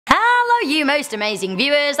you most amazing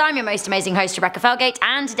viewers, I'm your most amazing host Rebecca Felgate,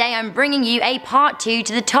 and today I'm bringing you a part 2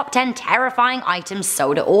 to the top 10 terrifying items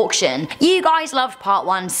sold at auction. You guys loved part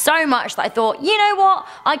 1 so much that I thought, you know what,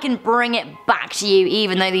 I can bring it back to you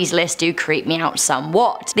even though these lists do creep me out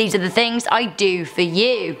somewhat. These are the things I do for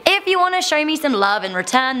you. If you want to show me some love in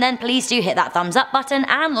return, then please do hit that thumbs up button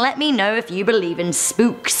and let me know if you believe in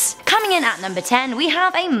spooks. Coming in at number 10, we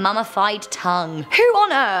have a mummified tongue. Who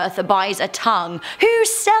on earth buys a tongue? Who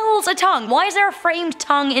sells a tongue? Why is there a framed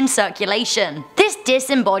tongue in circulation? This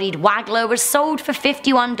disembodied waggler was sold for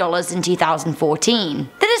 $51 in 2014.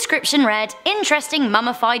 The description read, "Interesting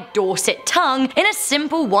mummified Dorset tongue in a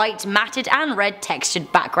simple white matted and red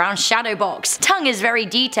textured background shadow box. Tongue is very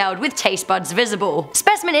detailed with taste buds visible.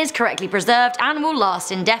 Specimen is correctly preserved and will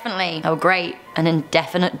last indefinitely." Oh great, an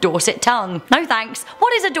indefinite Dorset tongue. No thanks.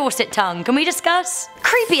 What is a Dorset tongue? Can we discuss?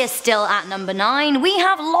 Creepier still at number 9, we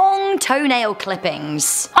have long toenail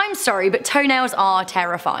clippings. I'm sorry, but toenails are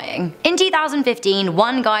terrifying. In 2015,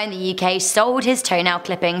 one guy in the UK sold his toenail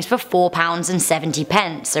clippings for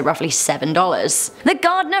 £4.70, so roughly $7. The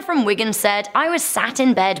gardener from Wigan said, "I was sat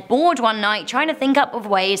in bed bored one night trying to think up of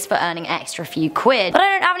ways for earning extra few quid, but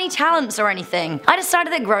I don't have any talents or anything. I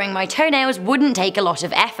decided that growing my toenails wouldn't take a lot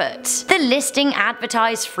of effort." The listing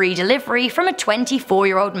advertised free delivery from a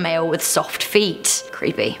 24-year-old male with soft feet.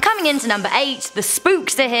 Creepy. Coming into number 8, the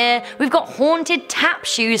spooks are here. We've got haunted tap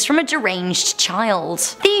shoes from a deranged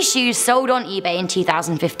child. These shoes sold on eBay in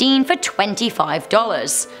 2015 for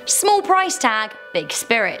 $25. Small price tag, big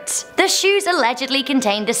spirit. The shoes allegedly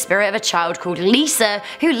contained the spirit of a child called Lisa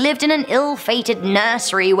who lived in an ill-fated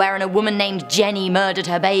nursery wherein a woman named Jenny murdered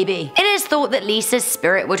her baby. It is thought that Lisa's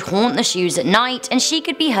spirit would haunt the shoes at night and she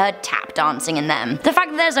could be heard tap dancing in them. The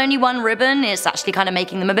fact that there's only one ribbon is actually kind of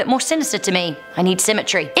making them a bit more sinister to me. I need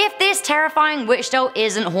symmetry. If this terrifying witch doll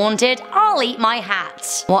isn't haunted, I'll eat my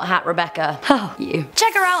hat. What hat, Rebecca? Oh, you.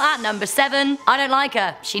 Check her out at number 7. I don't like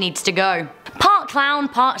her. She needs to go. Part clown,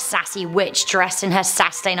 part sassy witch dressed in her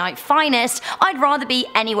Saturday night finest, I'd rather be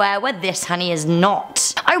anywhere where this honey is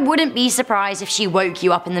not. I wouldn't be surprised if she woke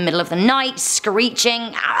you up in the middle of the night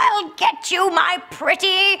screeching, "I'll get you, my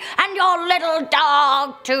pretty, and your little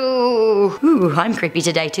dog too." Ooh, I'm creepy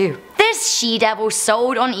today too. This she-devil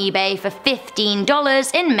sold on eBay for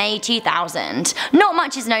 $15 in May 2000. Not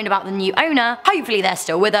much is known about the new owner. Hopefully they're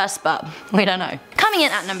still with us, but we don't know. Coming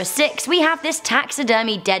in at number 6, we have this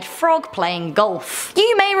taxidermy dead frog playing golf.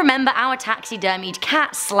 You may remember our taxidermied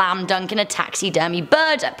cat slam dunking a taxidermy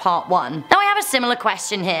bird at part 1. Now I have a similar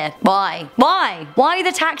question here. Why? Why? Why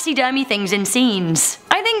the taxidermy things in scenes?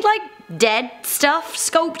 I think like dead stuff,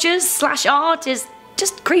 sculptures / art is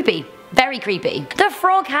just creepy. Very creepy. The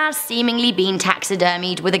frog has seemingly been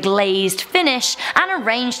taxidermied with a glazed finish and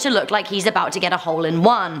arranged to look like he's about to get a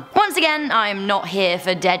hole-in-one. Once again, I'm not here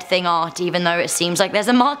for dead thing art even though it seems like there's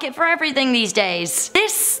a market for everything these days.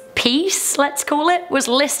 This piece, let's call it, was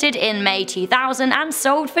listed in May 2000 and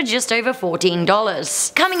sold for just over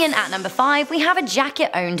 $14. Coming in at number 5, we have a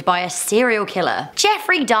jacket owned by a serial killer.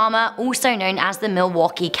 Jeffrey Dahmer, also known as the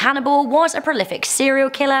Milwaukee Cannibal, was a prolific serial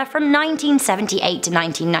killer from 1978 to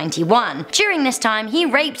 1991. During this time, he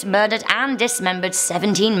raped, murdered, and dismembered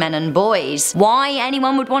 17 men and boys. Why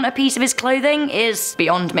anyone would want a piece of his clothing is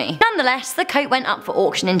beyond me. Nonetheless, the coat went up for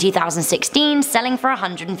auction in 2016, selling for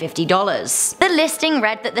 $150. The listing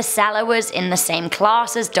read that the seller was in the same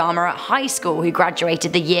class as Dahmer at high school, who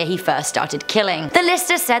graduated the year he first started killing. The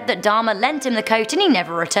lister said that Dahmer lent him the coat and he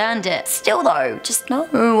never returned it. Still though, just no.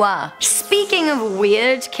 Speaking of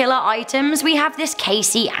weird killer items, we have this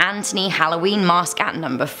Casey Anthony Halloween mask at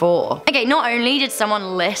number 4. Okay, not only did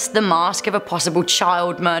someone list the mask of a possible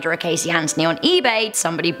child murderer Casey Anthony on eBay,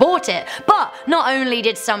 somebody bought it. But not only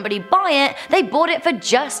did somebody buy it, they bought it for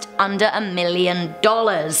just under $1 million.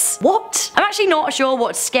 What? I'm actually not sure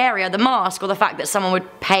what's scarier, the mask or the fact that someone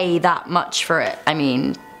would pay that much for it. I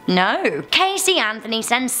mean, no. Casey Anthony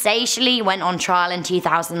sensationally went on trial in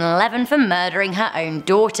 2011 for murdering her own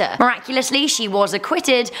daughter. Miraculously, she was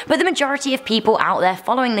acquitted, but the majority of people out there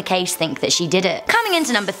following the case think that she did it. Coming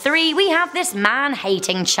into number 3, we have this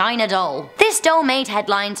man-hating China doll. This doll made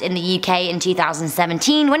headlines in the UK in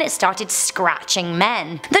 2017 when it started scratching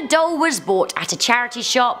men. The doll was bought at a charity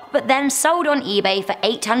shop, but then sold on eBay for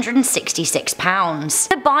 £866.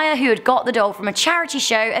 The buyer who had got the doll from a charity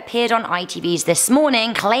show appeared on ITV's This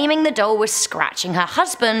Morning, claiming the doll was scratching her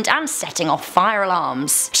husband and setting off fire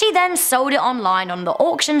alarms. She then sold it online on the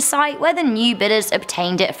auction site where the new bidders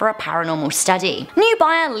obtained it for a paranormal study. New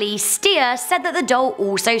buyer Lee Steer said that the doll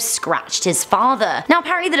also scratched his father. Now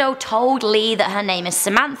apparently the doll told Lee that her name is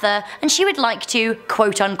Samantha and she would like to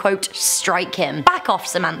quote unquote strike him. Back off,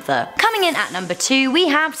 Samantha. Coming in at number 2 we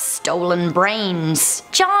have stolen brains.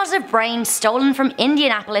 Jars of brains stolen from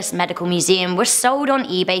Indianapolis Medical Museum were sold on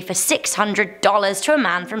eBay for $600 to a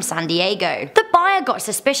man from San Diego. The buyer got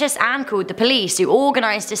suspicious and called the police, who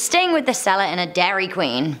organised a sting with the seller in a Dairy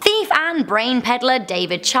Queen. Thief and brain peddler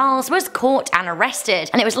David Charles was caught and arrested,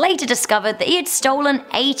 and it was later discovered that he had stolen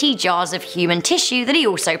 80 jars of human tissue that he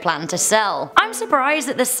also planned to sell. I'm surprised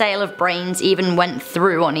that the sale of brains even went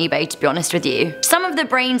through on eBay, to be honest with you. Some of the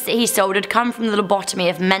brains that he sold had come from the lobotomy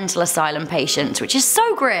of mental asylum patients, which is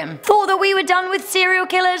so grim. Thought that we were done with serial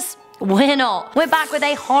killers? We're not. We're back with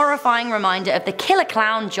a horrifying reminder of the killer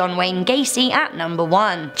clown John Wayne Gacy at number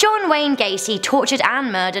 1. John Wayne Gacy tortured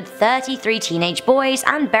and murdered 33 teenage boys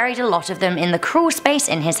and buried a lot of them in the crawl space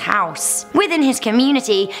in his house. Within his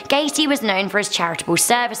community, Gacy was known for his charitable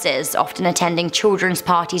services, often attending children's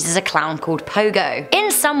parties as a clown called Pogo. In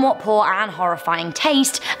somewhat poor and horrifying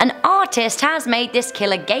taste, an artist has made this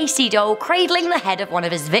killer Gacy doll cradling the head of one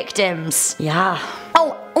of his victims. Yeah.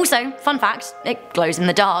 Oh, also, fun fact, it glows in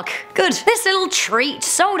the dark. Good. This little treat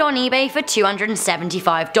sold on eBay for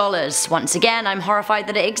 $275. Once again, I'm horrified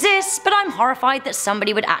that it exists, but I'm horrified that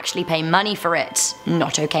somebody would actually pay money for it.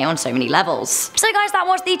 Not okay on so many levels. So guys, that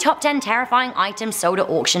was the top 10 terrifying items sold at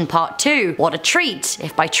auction part 2. What a treat.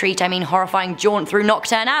 If by treat I mean horrifying jaunt through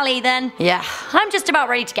Knockturn Alley, then yeah, I'm just about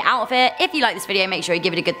ready to get out of here. If you like this video, make sure you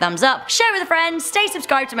give it a good thumbs up, share with a friend, stay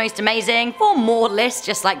subscribed to Most Amazing for more lists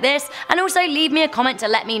just like this, and also leave me a comment to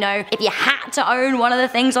let me know if you had to own one of the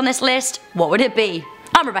things on this list, what would it be?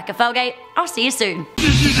 I'm Rebecca Felgate, I'll see you soon.